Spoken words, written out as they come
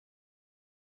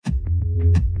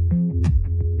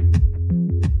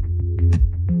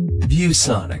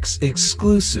ViewSonic's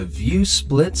exclusive View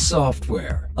Split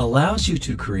software allows you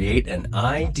to create an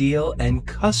ideal and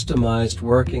customized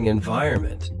working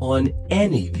environment on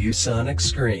any ViewSonic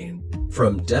screen,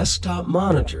 from desktop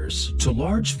monitors to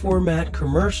large format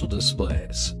commercial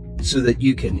displays, so that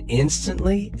you can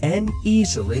instantly and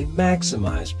easily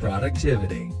maximize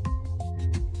productivity.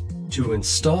 To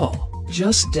install,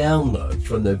 just download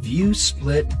from the View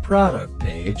Split product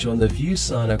page on the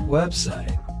ViewSonic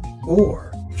website, or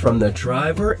from the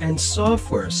driver and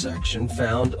software section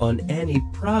found on any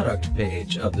product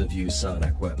page of the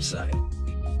ViewSonic website.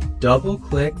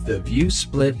 Double-click the View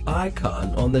Split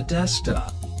icon on the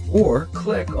desktop, or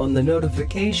click on the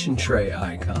notification tray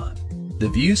icon. The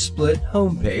View Split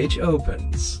homepage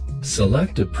opens.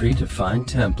 Select a predefined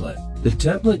template. The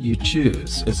template you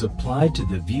choose is applied to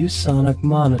the ViewSonic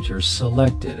monitor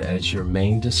selected as your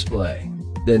main display.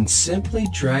 Then simply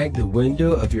drag the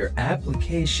window of your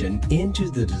application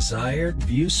into the desired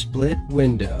View Split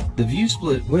window. The View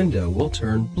Split window will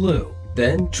turn blue.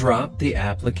 Then drop the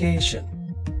application.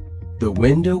 The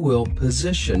window will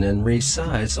position and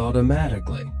resize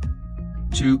automatically.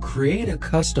 To create a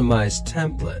customized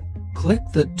template, click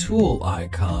the tool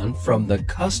icon from the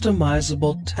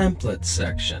Customizable Template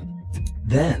section.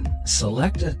 Then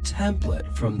select a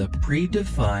template from the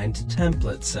Predefined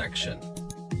Template section.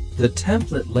 The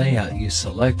template layout you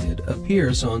selected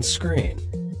appears on screen.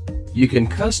 You can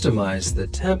customize the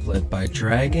template by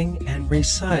dragging and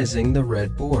resizing the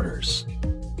red borders.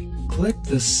 Click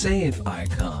the Save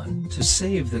icon to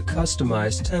save the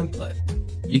customized template.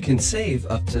 You can save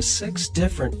up to 6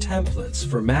 different templates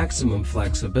for maximum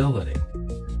flexibility.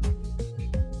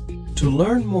 To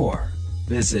learn more,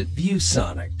 visit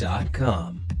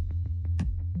ViewSonic.com.